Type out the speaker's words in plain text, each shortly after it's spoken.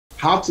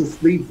How to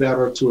sleep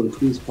better to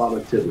increase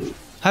productivity.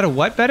 How to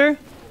what better?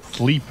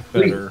 Sleep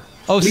better.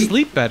 Oh,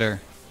 sleep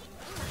better.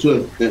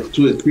 To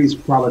increase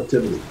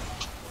productivity.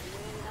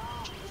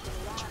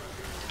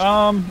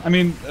 I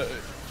mean,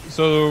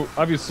 so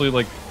obviously,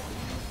 like,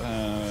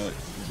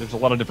 there's a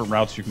lot of different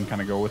routes you can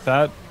kind of go with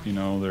that. You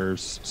know,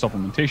 there's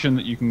supplementation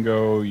that you can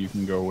go. You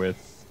can go with.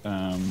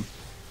 Oh,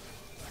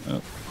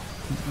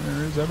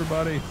 where is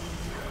everybody?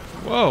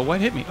 Whoa!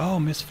 What hit me? Oh,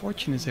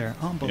 misfortune is there.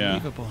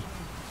 Unbelievable.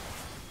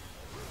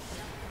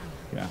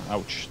 Yeah.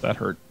 Ouch. That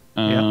hurt.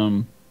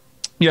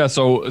 Yeah.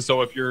 So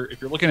if you're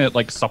looking at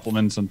like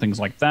supplements and things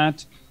like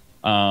that,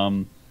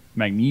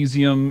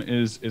 magnesium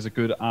is a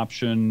good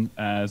option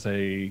as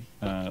a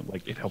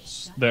like it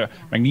helps. The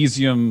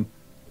magnesium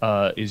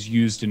is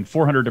used in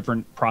 400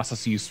 different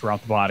processes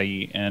throughout the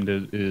body, and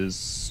it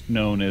is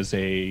known as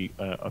a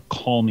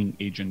calming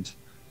agent.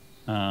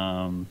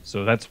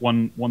 So that's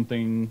one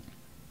thing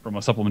from a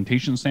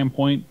supplementation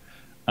standpoint.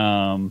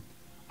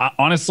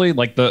 Honestly,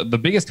 like the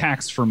biggest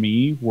hacks for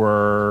me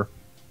were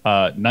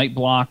night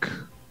block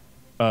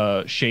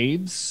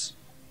shades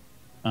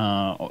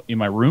in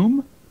my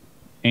room,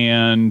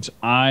 and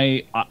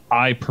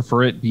I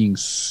prefer it being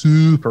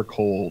super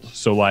cold.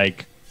 So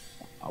like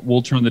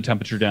we'll turn the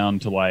temperature down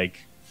to like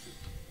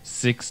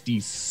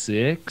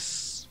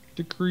 66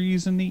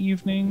 degrees in the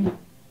evening.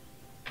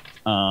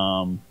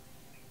 I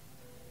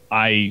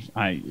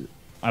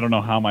don't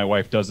know how my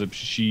wife does it.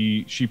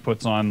 She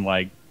puts on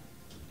like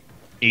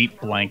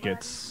 8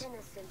 blankets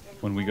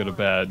when we go to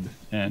bed,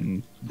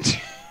 and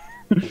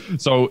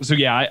so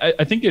yeah,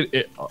 I think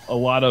a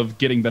lot of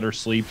getting better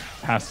sleep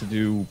has to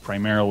do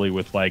primarily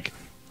with like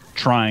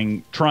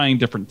trying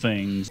different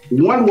things.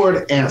 One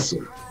word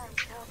answer: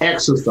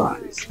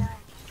 exercise.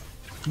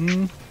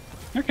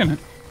 I can.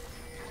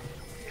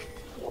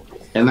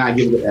 And I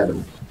give it to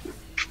Evan.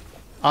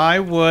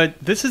 I would.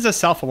 This is a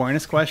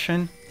self-awareness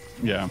question.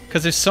 Yeah.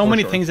 Because there's so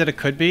many things that it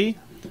could be.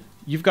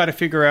 You've got to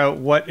figure out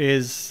what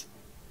is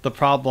the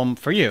problem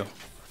for you.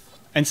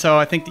 And so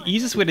I think the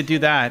easiest way to do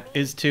that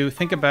is to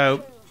think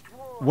about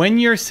when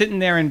you're sitting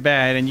there in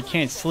bed and you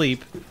can't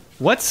sleep,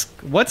 what's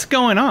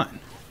going on?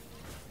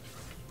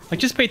 Like,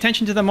 just pay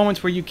attention to the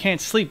moments where you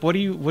can't sleep. What are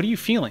you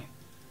feeling?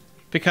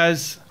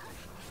 Because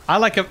I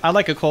like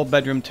a cold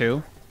bedroom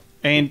too.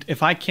 And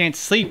if I can't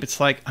sleep, it's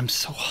like, I'm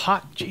so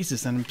hot,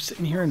 Jesus, and I'm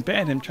sitting here in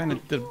bed and I'm trying to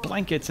the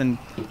blankets and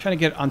trying to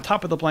get on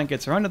top of the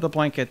blankets or under the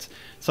blankets.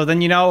 So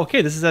then you know,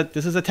 okay, this is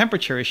a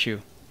temperature issue,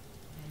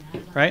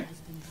 right?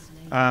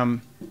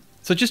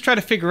 So just try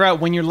to figure out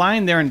when you're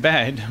lying there in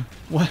bed,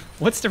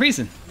 what's the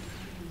reason?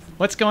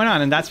 What's going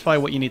on? And that's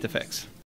probably what you need to fix.